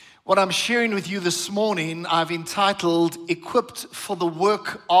What I'm sharing with you this morning, I've entitled, Equipped for the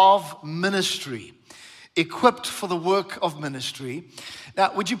Work of Ministry. Equipped for the Work of Ministry.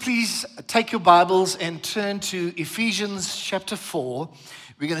 Now, would you please take your Bibles and turn to Ephesians chapter 4.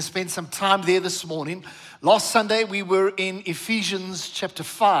 We're going to spend some time there this morning. Last Sunday, we were in Ephesians chapter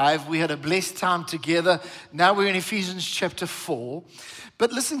 5. We had a blessed time together. Now we're in Ephesians chapter 4.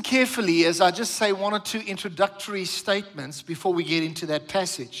 But listen carefully as I just say one or two introductory statements before we get into that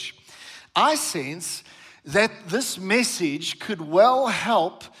passage. I sense that this message could well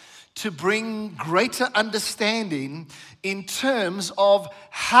help to bring greater understanding in terms of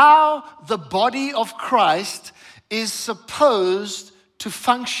how the body of Christ is supposed to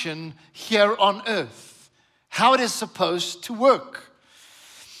function here on earth, how it is supposed to work.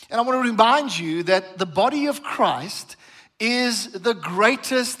 And I want to remind you that the body of Christ is the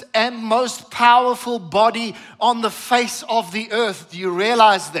greatest and most powerful body on the face of the earth. Do you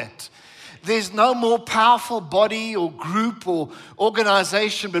realize that? There's no more powerful body or group or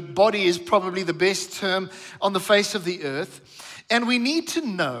organization, but body is probably the best term on the face of the earth. And we need to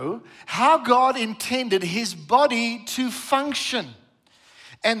know how God intended his body to function.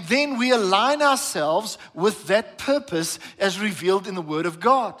 And then we align ourselves with that purpose as revealed in the Word of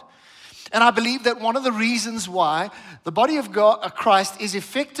God. And I believe that one of the reasons why the body of Christ is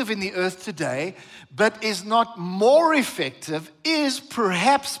effective in the earth today, but is not more effective, is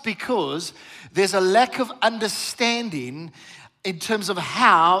perhaps because there's a lack of understanding in terms of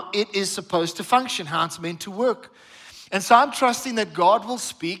how it is supposed to function, how it's meant to work. And so I'm trusting that God will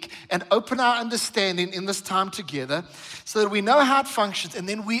speak and open our understanding in this time together so that we know how it functions, and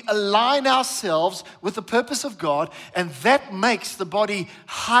then we align ourselves with the purpose of God, and that makes the body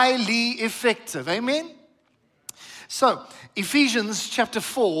highly effective. Amen? So, Ephesians chapter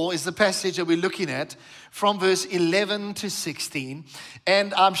 4 is the passage that we're looking at from verse 11 to 16.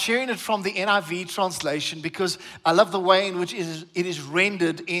 And I'm sharing it from the NIV translation because I love the way in which it is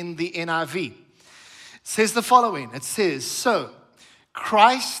rendered in the NIV. It says the following. It says, so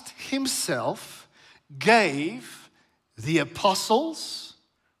Christ himself gave the apostles,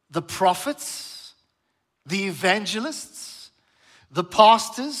 the prophets, the evangelists, the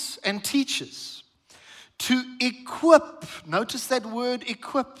pastors and teachers to equip, notice that word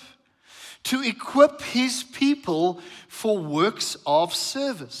equip, to equip his people for works of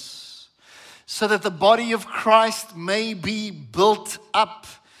service, so that the body of Christ may be built up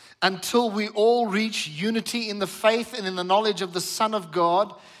until we all reach unity in the faith and in the knowledge of the Son of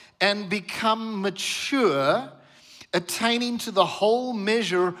God and become mature, attaining to the whole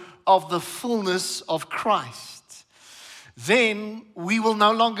measure of the fullness of Christ. Then we will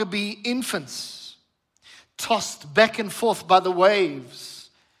no longer be infants, tossed back and forth by the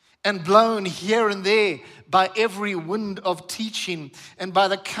waves and blown here and there by every wind of teaching and by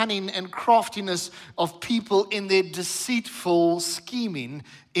the cunning and craftiness of people in their deceitful scheming.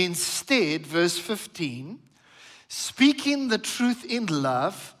 Instead, verse 15, speaking the truth in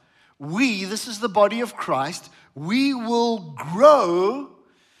love, this is the body of Christ, we will grow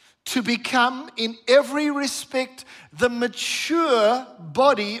to become in every respect the mature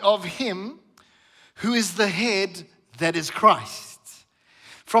body of him who is the head, that is Christ.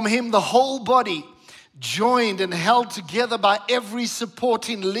 From him the whole body, joined and held together by every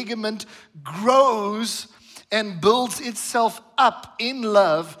supporting ligament, grows and builds itself up in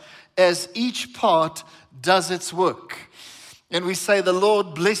love as each part does its work. And we say, the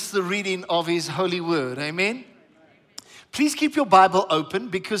Lord bless the reading of his holy word. Amen. Please keep your Bible open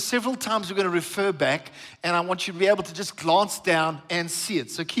because several times we're going to refer back and I want you to be able to just glance down and see it.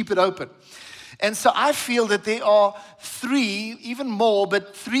 So keep it open. And so I feel that there are three, even more,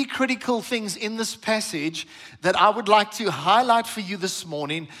 but three critical things in this passage that I would like to highlight for you this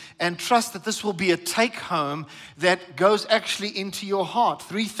morning and trust that this will be a take home that goes actually into your heart.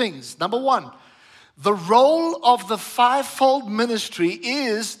 Three things. Number one, the role of the fivefold ministry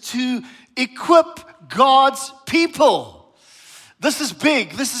is to equip God's people. This is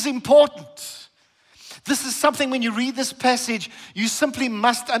big. This is important. This is something when you read this passage, you simply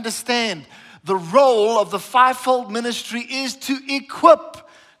must understand. The role of the fivefold ministry is to equip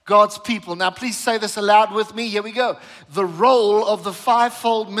God's people. Now, please say this aloud with me. Here we go. The role of the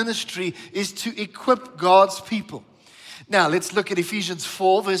fivefold ministry is to equip God's people. Now, let's look at Ephesians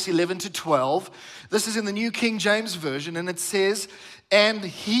 4, verse 11 to 12. This is in the New King James Version, and it says, and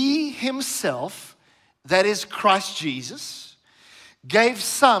he himself, that is Christ Jesus, gave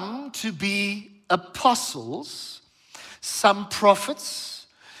some to be apostles, some prophets,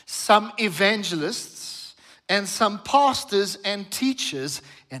 some evangelists, and some pastors and teachers,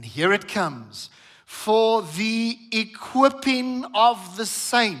 and here it comes, for the equipping of the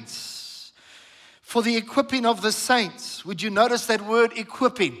saints. For the equipping of the saints. Would you notice that word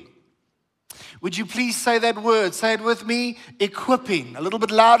equipping? Would you please say that word? Say it with me. Equipping. A little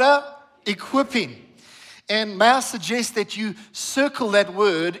bit louder. Equipping. And may I suggest that you circle that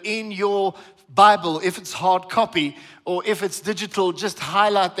word in your Bible if it's hard copy, or if it's digital, just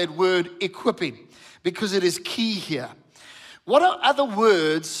highlight that word equipping, because it is key here. What are other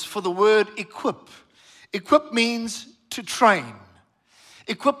words for the word equip? Equip means to train.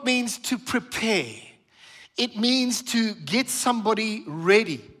 Equip means to prepare. It means to get somebody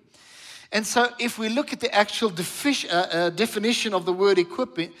ready. And so if we look at the actual definition of the word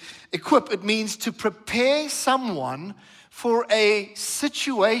equip, it means to prepare someone for a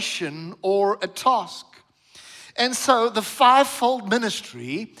situation or a task. And so the fivefold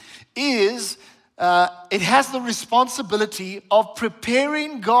ministry is, it has the responsibility of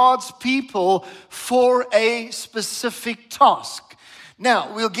preparing God's people for a specific task.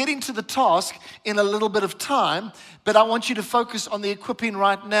 Now, we'll get into the task in a little bit of time, but I want you to focus on the equipping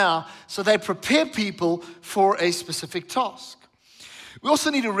right now, so they prepare people for a specific task. We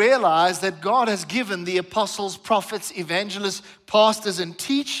also need to realize that God has given the apostles, prophets, evangelists, pastors, and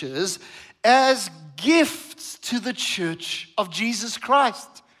teachers as gifts to the church of Jesus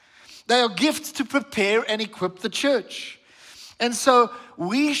Christ. They are gifts to prepare and equip the church. And so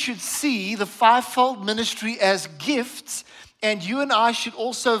we should see the fivefold ministry as gifts, and you and I should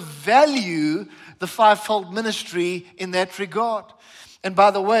also value the fivefold ministry in that regard. And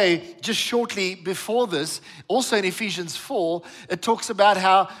by the way, just shortly before this, also in Ephesians 4, it talks about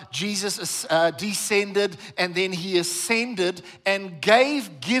how Jesus descended and then he ascended and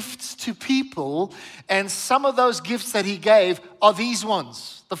gave gifts to people. And some of those gifts that he gave are these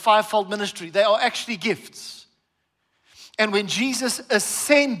ones, the fivefold ministry. They are actually gifts. And when Jesus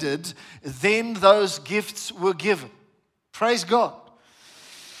ascended, then those gifts were given. Praise God.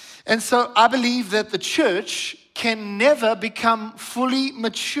 And so I believe that the church can never become fully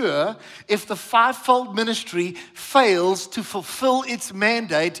mature if the fivefold ministry fails to fulfill its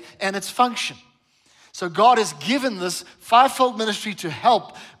mandate and its function. So God has given this fivefold ministry to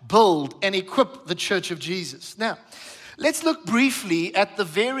help build and equip the church of Jesus. Now, let's look briefly at the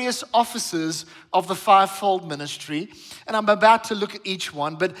various offices of the fivefold ministry, and I'm about to look at each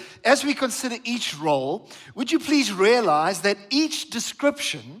one, but as we consider each role, would you please realize that each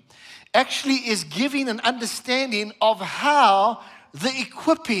description actually is giving an understanding of how the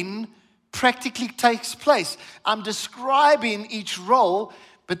equipping practically takes place. I'm describing each role,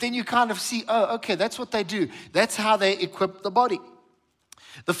 but then you kind of see, oh, okay, that's what they do. That's how they equip the body.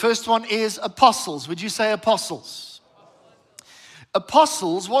 The first one is apostles. Would you say apostles?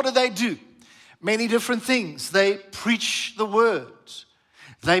 Apostles, what do? Many different things. They preach the word.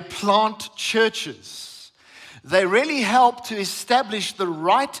 They plant churches. They really help to establish the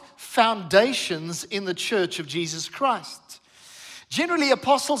right foundations in the church of Jesus Christ. Generally,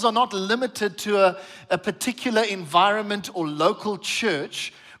 apostles are not limited to a particular environment or local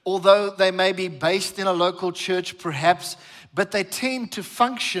church, although they may be based in a local church perhaps, but they tend to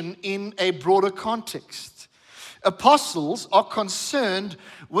function in a broader context. Apostles are concerned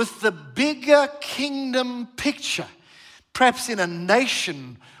with the bigger kingdom picture, perhaps in a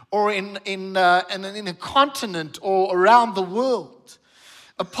nation or in a continent or around the world.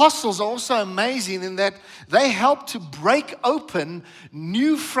 Apostles are also amazing in that they help to break open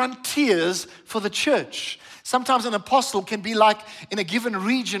new frontiers for the church. Sometimes an apostle can be like in a given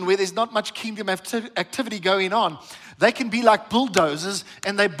region where there's not much kingdom activity going on. They can be like bulldozers,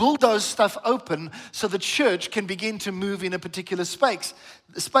 and they bulldoze stuff open so the church can begin to move in a particular space.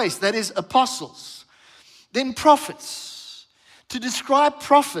 That is apostles. Then prophets. To describe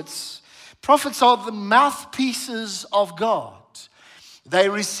prophets are the mouthpieces of God. They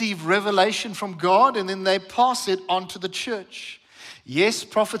receive revelation from God and then they pass it on to the church. Yes,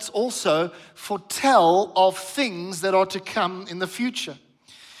 prophets also foretell of things that are to come in the future.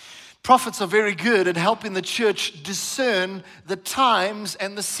 Prophets are very good at helping the church discern the times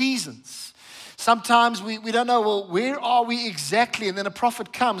and the seasons. Sometimes we don't know, well, where are we exactly? And then a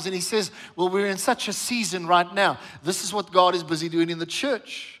prophet comes and he says, well, we're in such a season right now. This is what God is busy doing in the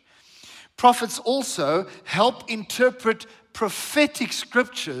church. Prophets also help interpret prophetic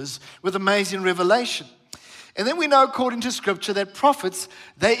scriptures with amazing revelation. And then we know, according to scripture, that prophets,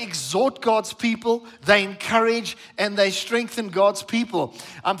 they exhort God's people, they encourage, and they strengthen God's people.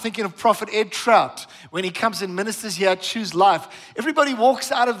 I'm thinking of Prophet Ed Trout. When he comes and ministers here at Choose Life, everybody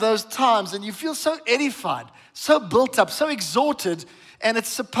walks out of those times and you feel so edified, so built up, so exhorted, and it's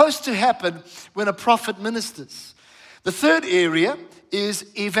supposed to happen when a prophet ministers. The third area is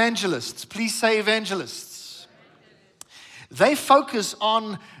evangelists. Please say evangelists. They focus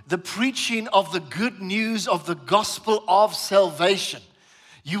on the preaching of the good news of the gospel of salvation.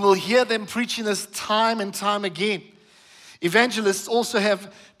 You will hear them preaching this time and time again. Evangelists also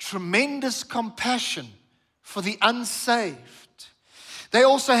have tremendous compassion for the unsaved. They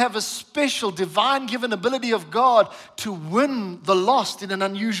also have a special divine-given ability of God to win the lost in an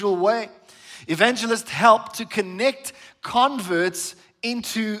unusual way. Evangelists help to connect converts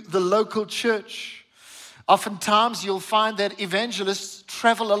into the local church. Oftentimes, you'll find that evangelists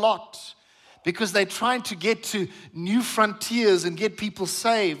travel a lot because they're trying to get to new frontiers and get people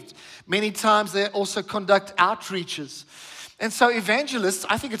saved. Many times, they also conduct outreaches. And so evangelists,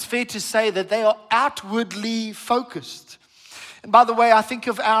 I think it's fair to say that they are outwardly focused. And by the way, I think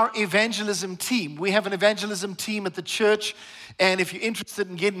of our evangelism team. We have an evangelism team at the church, and if you're interested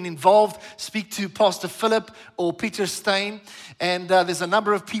in getting involved, speak to Pastor Philip or Peter Stein. And there's a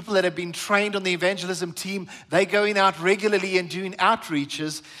number of people that have been trained on the evangelism team. They're going out regularly and doing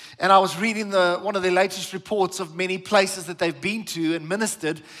outreaches. And I was reading one of the latest reports of many places that they've been to and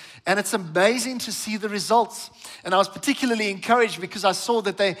ministered, and it's amazing to see the results. And I was particularly encouraged because I saw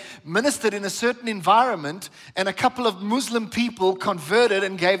that they ministered in a certain environment, and a couple of Muslim people converted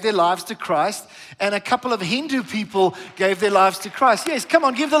and gave their lives to Christ, and a couple of Hindu people gave their lives to Christ. Yes, come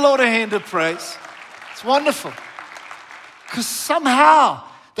on, give the Lord a hand of praise. It's wonderful. Because somehow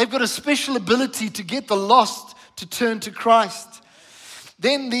they've got a special ability to get the lost to turn to Christ.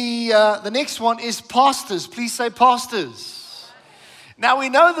 Then the next one is pastors. Please say pastors. Now, we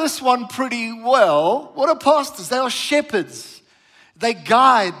know this one pretty well. What are pastors? They are shepherds. They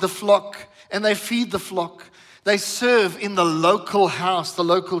guide the flock and they feed the flock. They serve in the local house, the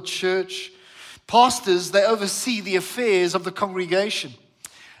local church. Pastors, they oversee the affairs of the congregation.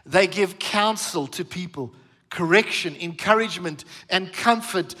 They give counsel to people, correction, encouragement, and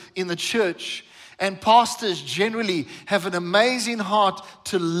comfort in the church. And pastors generally have an amazing heart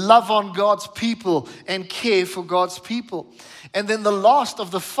to love on God's people and care for God's people. And then the last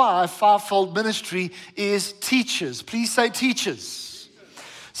of the fivefold ministry is teachers. Please say teachers.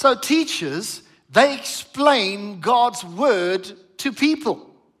 So teachers, they explain God's word to people.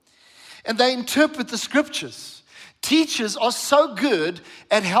 And they interpret the scriptures. Teachers are so good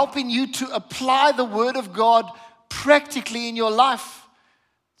at helping you to apply the word of God practically in your life.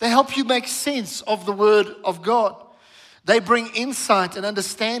 They help you make sense of the word of God. They bring insight and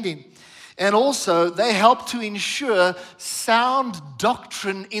understanding. And also, they help to ensure sound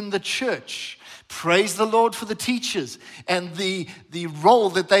doctrine in the church. Praise the Lord for the teachers and the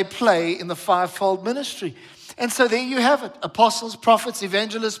role that they play in the fivefold ministry. And so there you have it. Apostles, prophets,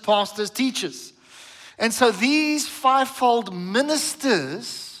 evangelists, pastors, teachers. And so these fivefold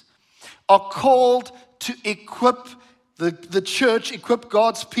ministers are called to equip the church, equip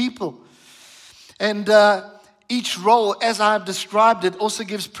God's people. And each role, as I have described it, also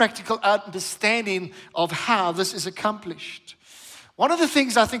gives practical understanding of how this is accomplished. One of the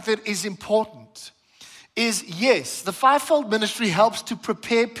things I think that is important is, yes, the fivefold ministry helps to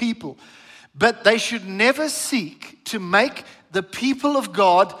prepare people, but they should never seek to make the people of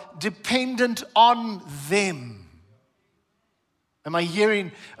God dependent on them. Are you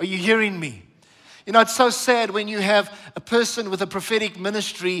hearing me? You know, it's so sad when you have a person with a prophetic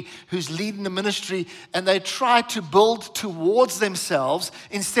ministry who's leading the ministry and they try to build towards themselves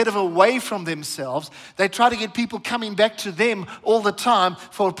instead of away from themselves. They try to get people coming back to them all the time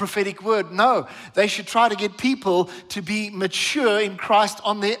for a prophetic word. No, they should try to get people to be mature in Christ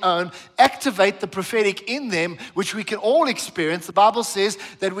on their own, activate the prophetic in them, which we can all experience. The Bible says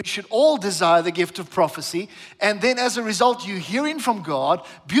that we should all desire the gift of prophecy. And then as a result, you're hearing from God,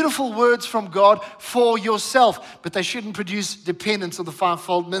 beautiful words from God, for yourself, but they shouldn't produce dependence on the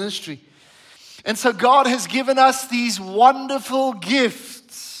fivefold ministry. And so God has given us these wonderful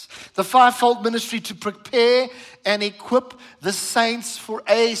gifts, the fivefold ministry, to prepare and equip the saints for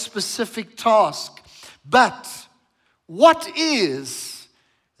a specific task. But what is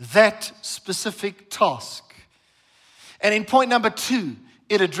that specific task? And in point number 2,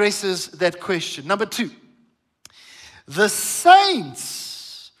 it addresses that question. Number 2, the saints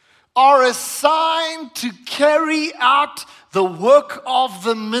are assigned to carry out the work of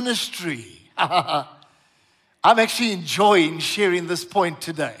the ministry. I'm actually enjoying sharing this point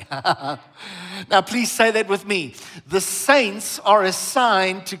today. Now, please say that with me. The saints are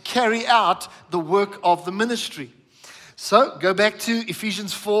assigned to carry out the work of the ministry. So, go back to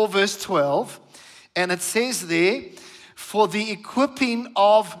Ephesians 4, verse 12, and it says there, for the equipping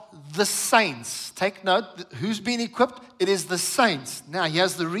of the saints. Take note, who's been equipped? It is the saints. Now,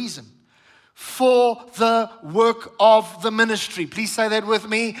 here's the reason. for the work of the ministry. Please say that with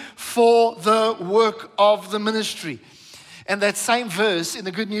me. For the work of the ministry. And that same verse in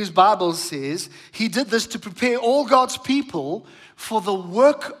the Good News Bible says, he did this to prepare all God's people for the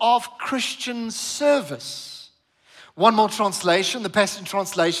work of Christian service. One more translation, the Passion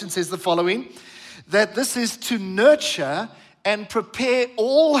Translation says the following, that this is to nurture and prepare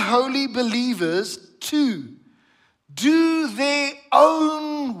all holy believers to do their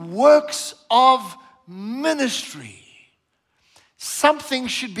own works of ministry. Something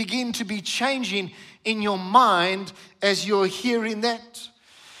should begin to be changing in your mind as you're hearing that.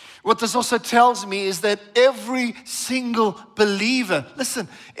 What this also tells me is that every single believer, listen,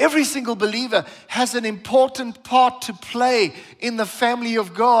 every single believer has an important part to play in the family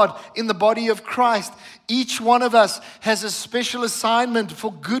of God, in the body of Christ. Each one of us has a special assignment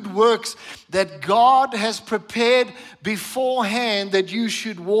for good works that God has prepared beforehand that you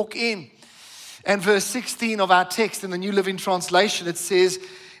should walk in. And verse 16 of our text in the New Living Translation, it says,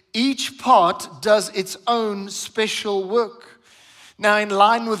 each part does its own special work. Now, in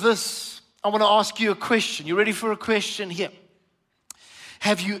line with this, I want to ask you a question. You ready for a question here?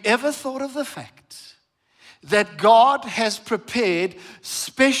 Have you ever thought of the fact that God has prepared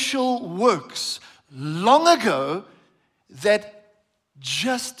special works long ago that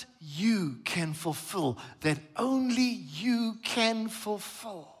just you can fulfill, that only you can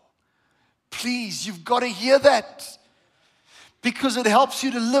fulfill? Please, you've got to hear that, because it helps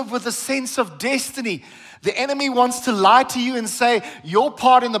you to live with a sense of destiny. The enemy wants to lie to you and say, your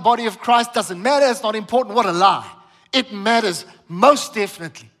part in the body of Christ doesn't matter, it's not important. What a lie. It matters, most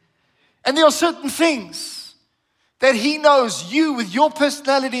definitely. And there are certain things that he knows you, with your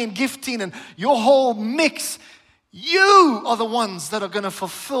personality and gifting and your whole mix, you are the ones that are going to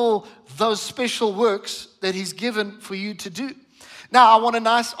fulfill those special works that he's given for you to do. Now, I want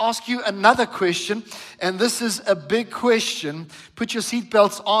to ask you another question, and this is a big question. Put your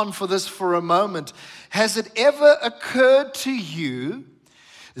seatbelts on for this for a moment. Has it ever occurred to you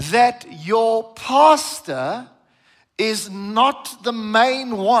that your pastor is not the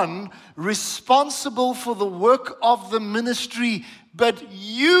main one responsible for the work of the ministry, but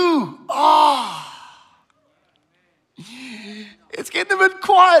you are? It's getting a bit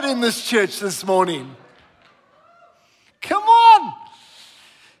quiet in this church this morning. Come on.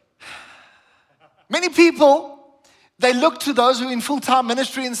 Many people, they look to those who are in full-time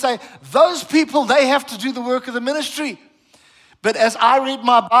ministry and say, those people, they have to do the work of the ministry. But as I read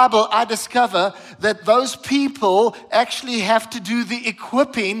my Bible, I discover that those people actually have to do the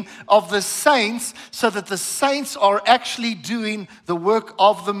equipping of the saints so that the saints are actually doing the work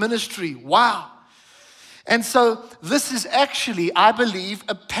of the ministry. Wow. And so this is actually, I believe,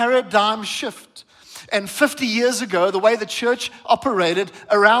 a paradigm shift. And 50 years ago, the way the church operated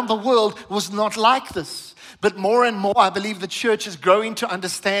around the world was not like this. But more and more, I believe the church is growing to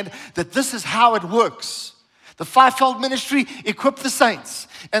understand that this is how it works. The fivefold ministry equip the saints,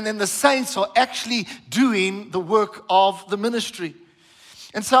 and then the saints are actually doing the work of the ministry.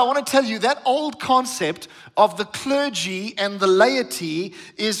 And so I want to tell you that old concept of the clergy and the laity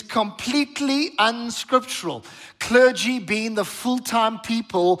is completely unscriptural. Clergy being the full-time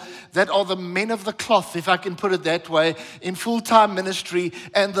people that are the men of the cloth, if I can put it that way, in full-time ministry.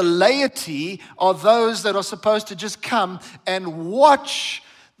 And the laity are those that are supposed to just come and watch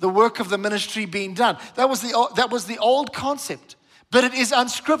the work of the ministry being done. That was the old concept, but it is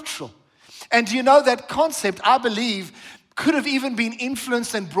unscriptural. And do you know that concept, I believe, could have even been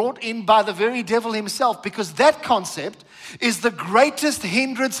influenced and brought in by the very devil himself, because that concept is the greatest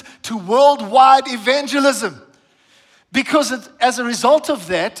hindrance to worldwide evangelism. Because as a result of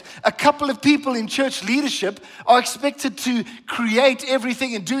that, a couple of people in church leadership are expected to create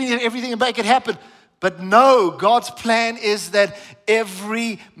everything and doing everything and make it happen. But no, God's plan is that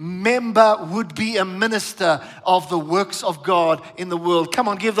every member would be a minister of the works of God in the world. Come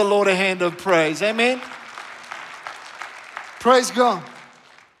on, give the Lord a hand of praise. Amen. Praise God.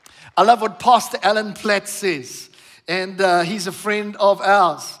 I love what Pastor Alan Platt says, and he's a friend of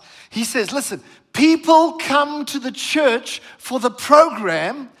ours. He says, listen, people come to the church for the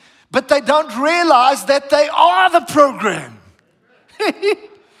program, but they don't realize that they are the program.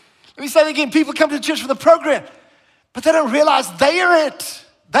 Let me say it again. People come to the church for the program, but they don't realize they are it.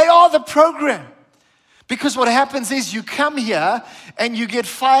 They are the program. Because what happens is you come here and you get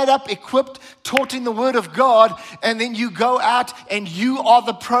fired up, equipped, taught in the Word of God, and then you go out and you are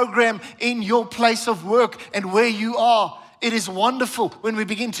the program in your place of work and where you are. It is wonderful when we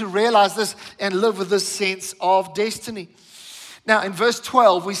begin to realize this and live with this sense of destiny. Now, in verse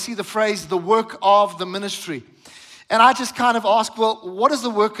 12, we see the phrase, the work of the ministry. And I just kind of ask, well, what is the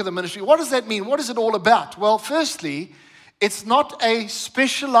work of the ministry? What does that mean? What is it all about? Well, firstly, it's not a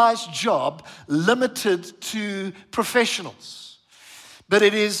specialized job limited to professionals, but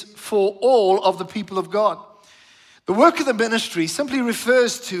it is for all of the people of God. The work of the ministry simply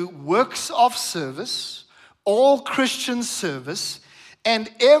refers to works of service, all Christian service, and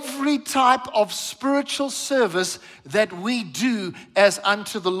every type of spiritual service that we do as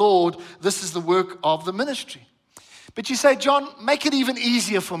unto the Lord. This is the work of the ministry. But you say, John, make it even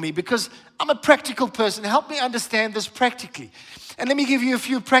easier for me because I'm a practical person. Help me understand this practically. And let me give you a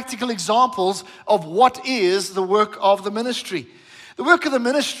few practical examples of what is the work of the ministry. The work of the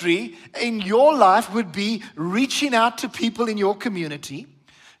ministry in your life would be reaching out to people in your community,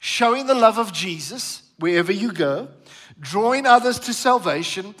 showing the love of Jesus wherever you go, drawing others to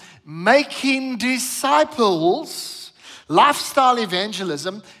salvation, making disciples, lifestyle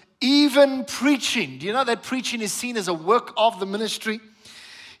evangelism, even preaching. Do you know that preaching is seen as a work of the ministry?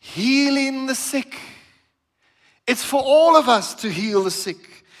 Healing the sick. It's for all of us to heal the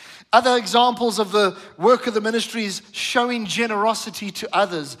sick. Other examples of the work of the ministry is showing generosity to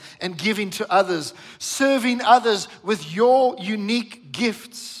others and giving to others, serving others with your unique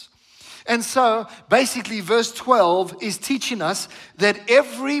gifts. And so, basically, verse 12 is teaching us that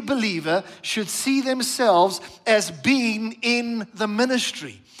every believer should see themselves as being in the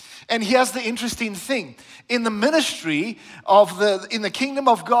ministry. And here's the interesting thing. In the ministry in the kingdom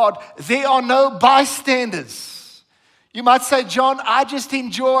of God, there are no bystanders. You might say, John, I just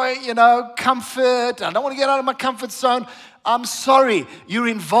enjoy, comfort. I don't want to get out of my comfort zone. I'm sorry, you're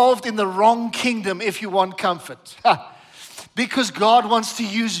involved in the wrong kingdom if you want comfort. Because God wants to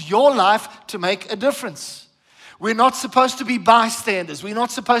use your life to make a difference. We're not supposed to be bystanders. We're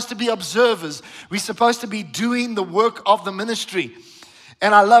not supposed to be observers. We're supposed to be doing the work of the ministry.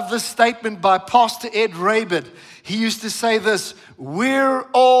 And I love this statement by Pastor Ed Roebert. He used to say this, we're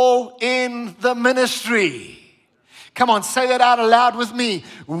all in the ministry. Come on, say that out aloud with me.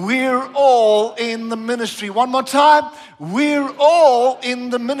 We're all in the ministry. One more time. We're all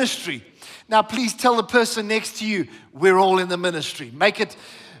in the ministry. Now, please tell the person next to you, we're all in the ministry. Make it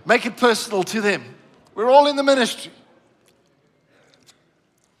personal to them. We're all in the ministry.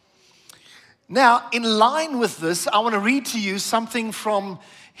 Now, in line with this, I want to read to you something from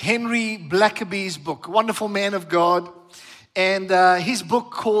Henry Blackaby's book, wonderful man of God, and his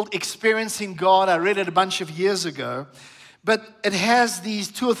book called Experiencing God. I read it a bunch of years ago, but it has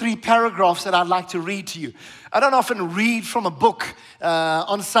these 2 or 3 paragraphs that I'd like to read to you. I don't often read from a book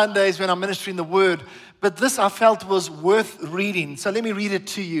on Sundays when I'm ministering the Word, but this I felt was worth reading. So let me read it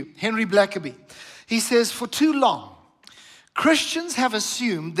to you. Henry Blackaby. He says, for too long, Christians have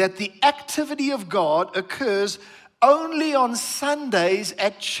assumed that the activity of God occurs only on Sundays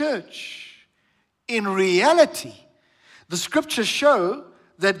at church. In reality, the scriptures show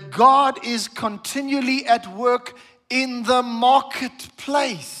that God is continually at work in the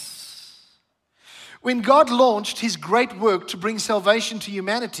marketplace. When God launched his great work to bring salvation to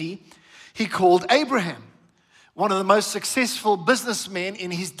humanity, he called Abraham, one of the most successful businessmen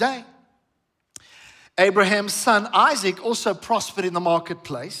in his day. Abraham's son Isaac also prospered in the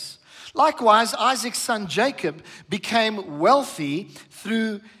marketplace. Likewise, Isaac's son Jacob became wealthy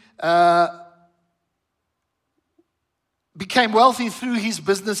through his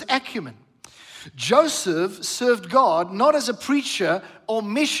business acumen. Joseph served God not as a preacher or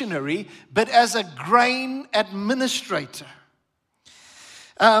missionary, but as a grain administrator.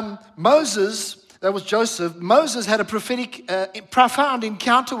 That was Joseph. Moses had a prophetic, profound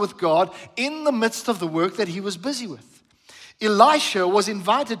encounter with God in the midst of the work that he was busy with. Elisha was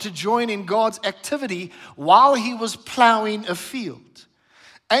invited to join in God's activity while he was plowing a field.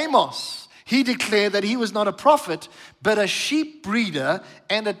 Amos, he declared that he was not a prophet, but a sheep breeder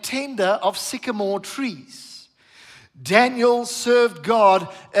and a tender of sycamore trees. Daniel served God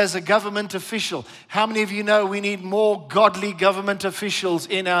as a government official. How many of you know we need more godly government officials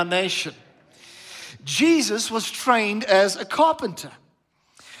in our nation? Jesus was trained as a carpenter.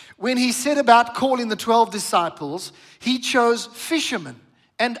 When he set about calling the 12 disciples, he chose fishermen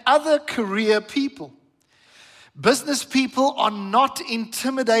and other career people. Business people are not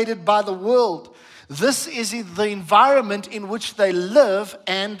intimidated by the world. This is the environment in which they live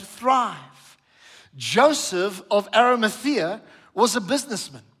and thrive. Joseph of Arimathea was a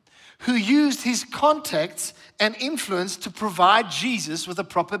businessman who used his contacts and influence to provide Jesus with a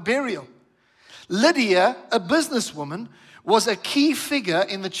proper burial. Lydia, a businesswoman, was a key figure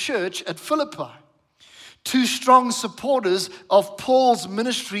in the church at Philippi. 2 strong supporters of Paul's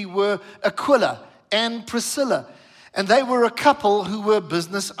ministry were Aquila and Priscilla, and they were a couple who were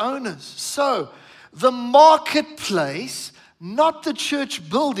business owners. So, The marketplace, not the church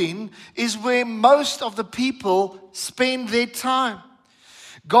building, is where most of the people spend their time.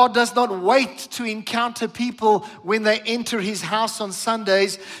 God does not wait to encounter people when they enter his house on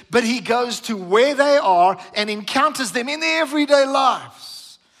Sundays, but he goes to where they are and encounters them in their everyday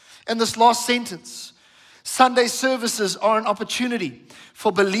lives. And this last sentence, Sunday services are an opportunity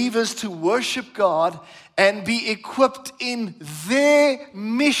for believers to worship God and be equipped in their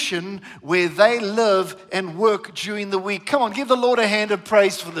mission where they live and work during the week. Come on, give the Lord a hand of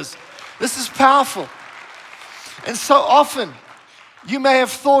praise for this. This is powerful. And so often, you may have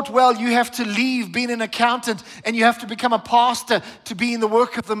thought, well, you have to leave being an accountant and you have to become a pastor to be in the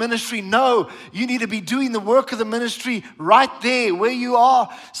work of the ministry. No, you need to be doing the work of the ministry right there where you are.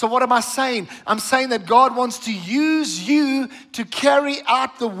 So what am I saying? I'm saying that God wants to use you to carry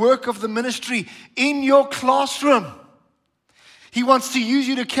out the work of the ministry in your classroom. He wants to use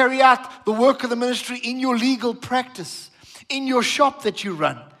you to carry out the work of the ministry in your legal practice, in your shop that you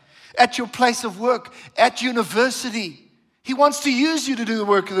run, at your place of work, at university. He wants to use you to do the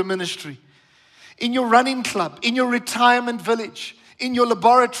work of the ministry in your running club, in your retirement village, in your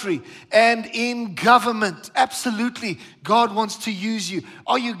laboratory, and in government. Absolutely, God wants to use you.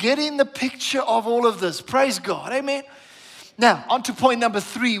 Are you getting the picture of all of this? Praise God, amen. Now, on to point number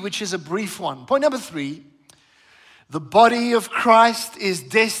 3, which is a brief one. Point number 3, the body of Christ is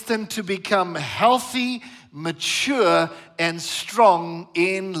destined to become healthy, mature, and strong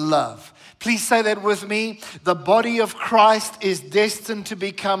in love. Please say that with me. The body of Christ is destined to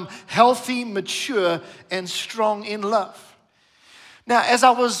become healthy, mature, and strong in love. Now, as I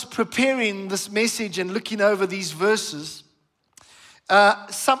was preparing this message and looking over these verses,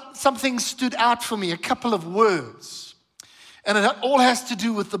 something stood out for me, a couple of words. And it all has to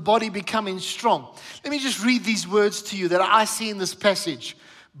do with the body becoming strong. Let me just read these words to you that I see in this passage.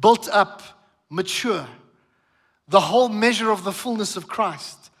 Built up, mature, the whole measure of the fullness of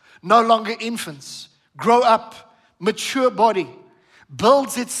Christ. No longer infants, grow up, mature body,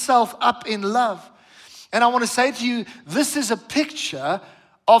 builds itself up in love. And I want to say to you, this is a picture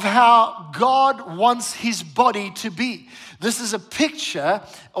of how God wants his body to be. This is a picture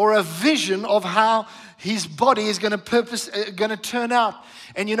or a vision of how his body is going to turn out.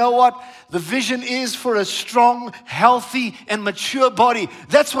 And you know what? The vision is for a strong, healthy, and mature body.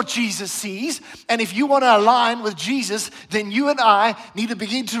 That's what Jesus sees. And if you want to align with Jesus, then you and I need to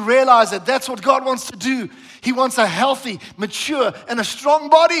begin to realize that that's what God wants to do. He wants a healthy, mature, and a strong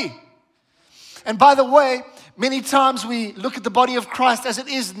body. And by the way, many times we look at the body of Christ as it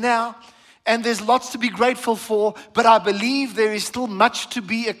is now, and there's lots to be grateful for, but I believe there is still much to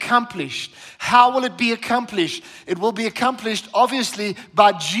be accomplished. How will it be accomplished? It will be accomplished, obviously,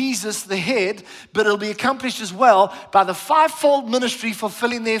 by Jesus, the head, but it'll be accomplished as well by the fivefold ministry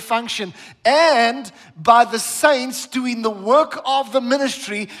fulfilling their function and by the saints doing the work of the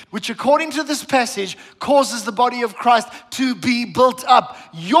ministry, which, according to this passage, causes the body of Christ to be built up.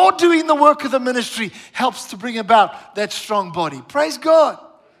 Your doing the work of the ministry helps to bring about that strong body. Praise God.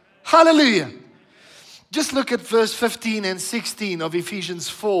 Hallelujah. Just look at verse 15 and 16 of Ephesians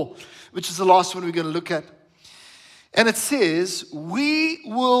 4, which is the last one we're going to look at. And it says, we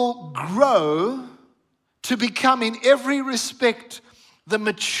will grow to become in every respect the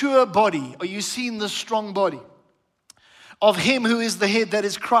mature body. Are you seeing the strong body? Of him who is the head, that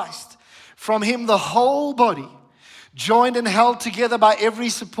is Christ. From him the whole body, joined and held together by every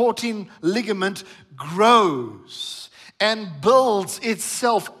supporting ligament, grows and builds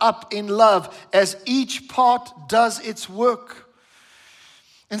itself up in love as each part does its work.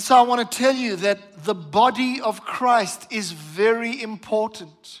 And so I want to tell you that the body of Christ is very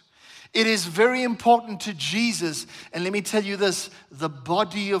important. It is very important to Jesus. And let me tell you this, the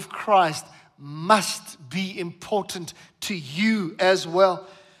body of Christ must be important to you as well.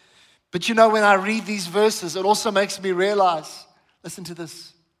 But you know, when I read these verses, it also makes me realize, listen to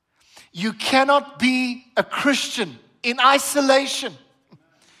this, you cannot be a Christian in isolation.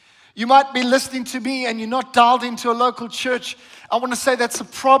 You might be listening to me and you're not dialed into a local church. I want to say that's a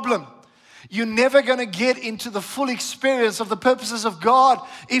problem. You're never going to get into the full experience of the purposes of God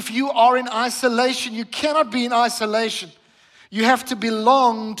if you are in isolation. You cannot be in isolation. You have to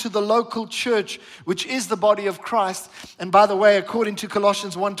belong to the local church, which is the body of Christ. And by the way, according to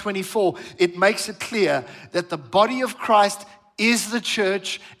Colossians 1:24, it makes it clear that the body of Christ is the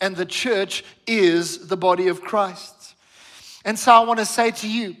church and the church is the body of Christ. And so I want to say to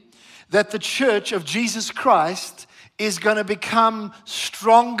you that the church of Jesus Christ is going to become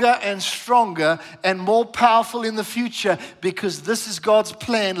stronger and stronger and more powerful in the future because this is God's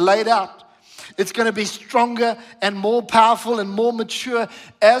plan laid out. It's going to be stronger and more powerful and more mature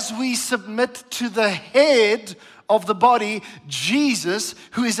as we submit to the head of the body, Jesus,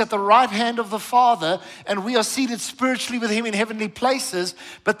 who is at the right hand of the Father, and we are seated spiritually with him in heavenly places,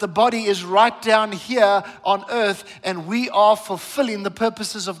 but the body is right down here on earth, and we are fulfilling the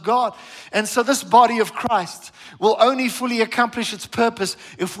purposes of God. And so this body of Christ will only fully accomplish its purpose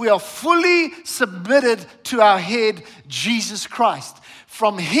if we are fully submitted to our head, Jesus Christ.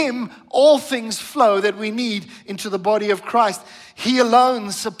 From him, all things flow that we need into the body of Christ. He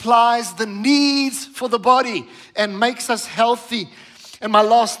alone supplies the needs for the body and makes us healthy. And my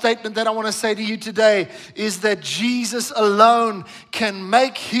last statement that I want to say to you today is that Jesus alone can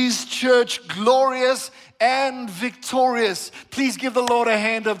make his church glorious and victorious. Please give the Lord a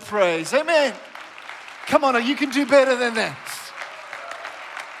hand of praise. Amen. Come on, you can do better than that.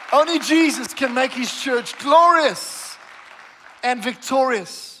 Only Jesus can make his church glorious and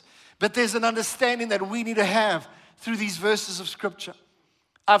victorious. But there's an understanding that we need to have through these verses of Scripture.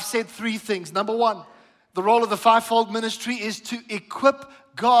 I've said three things. Number one, the role of the fivefold ministry is to equip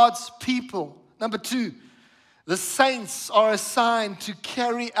God's people. Number two, the saints are assigned to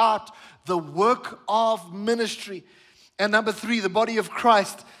carry out the work of ministry. And number three, the body of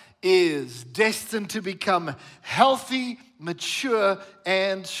Christ is destined to become healthy, mature,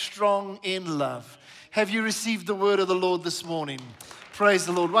 and strong in love. Have you received the word of the Lord this morning? Praise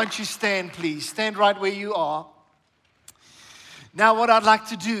the Lord. Won't you stand, please? Stand right where you are. Now, what I'd like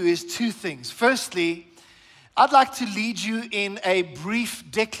to do is two things. Firstly, I'd like to lead you in a brief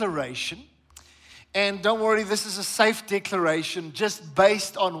declaration. And don't worry, this is a safe declaration just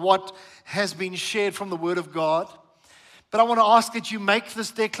based on what has been shared from the Word of God. But I want to ask that you make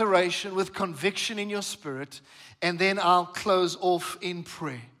this declaration with conviction in your spirit, and then I'll close off in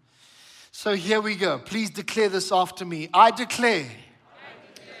prayer. So here we go. Please declare this after me. I declare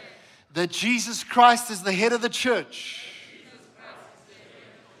that Jesus Christ is the head of the church.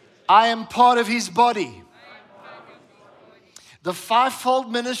 I am part of his body. The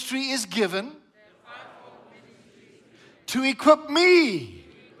fivefold ministry is given to equip me.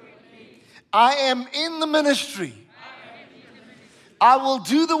 I am in the ministry. I will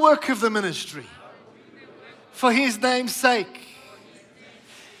do the work of the ministry for his name's sake.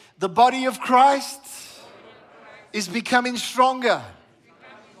 The body of Christ is becoming stronger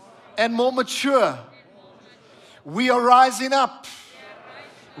and more mature. We are rising up.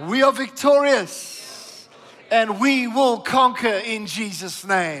 We are victorious, and we will conquer in Jesus'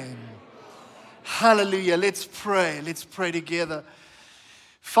 name. Hallelujah. Let's pray. Let's pray together.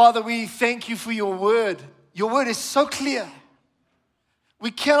 Father, we thank you for your word. Your word is so clear.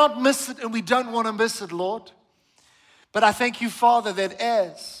 We cannot miss it, and we don't want to miss it, Lord. But I thank you, Father, that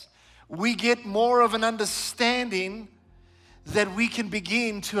as we get more of an understanding, that we can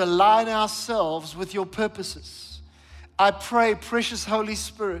begin to align ourselves with your purposes. I pray, precious Holy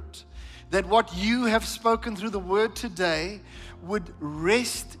Spirit, that what you have spoken through the word today would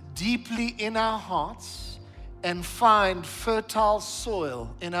rest deeply in our hearts and find fertile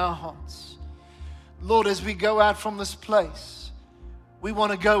soil in our hearts. Lord, as we go out from this place, we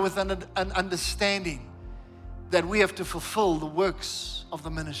want to go with an understanding that we have to fulfill the works of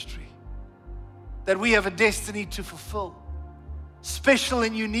the ministry, that we have a destiny to fulfill, special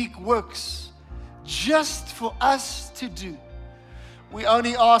and unique works just for us to do. We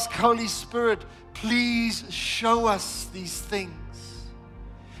only ask, Holy Spirit, please show us these things.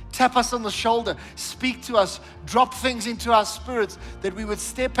 Tap us on the shoulder, speak to us, drop things into our spirits that we would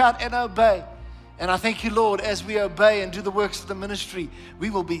step out and obey. And I thank you, Lord, as we obey and do the works of the ministry,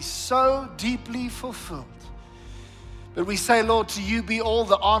 we will be so deeply fulfilled. But we say, Lord, to you be all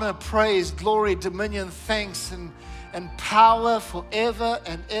the honor, praise, glory, dominion, thanks, and power forever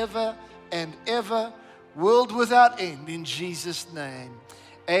and ever and ever, world without end, in Jesus' name.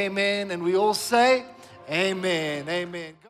 Amen. And we all say, amen. Amen.